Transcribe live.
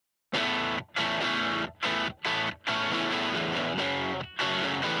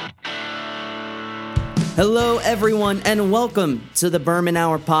Hello, everyone, and welcome to the Berman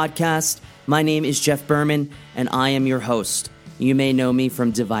Hour podcast. My name is Jeff Berman, and I am your host. You may know me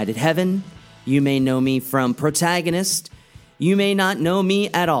from Divided Heaven. You may know me from Protagonist. You may not know me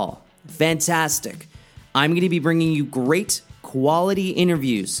at all. Fantastic. I'm going to be bringing you great quality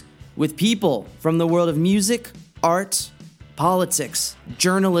interviews with people from the world of music, art, politics,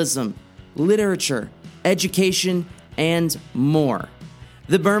 journalism, literature, education, and more.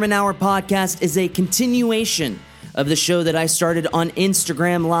 The Berman Hour podcast is a continuation of the show that I started on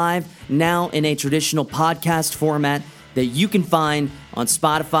Instagram Live, now in a traditional podcast format that you can find on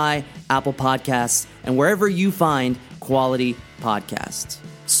Spotify, Apple Podcasts, and wherever you find quality podcasts.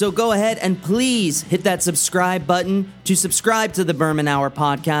 So go ahead and please hit that subscribe button to subscribe to the Berman Hour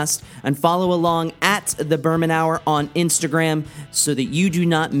podcast and follow along at the Berman Hour on Instagram so that you do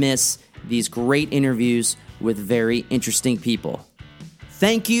not miss these great interviews with very interesting people.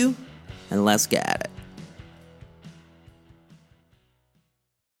 Thank you, and let's get at it.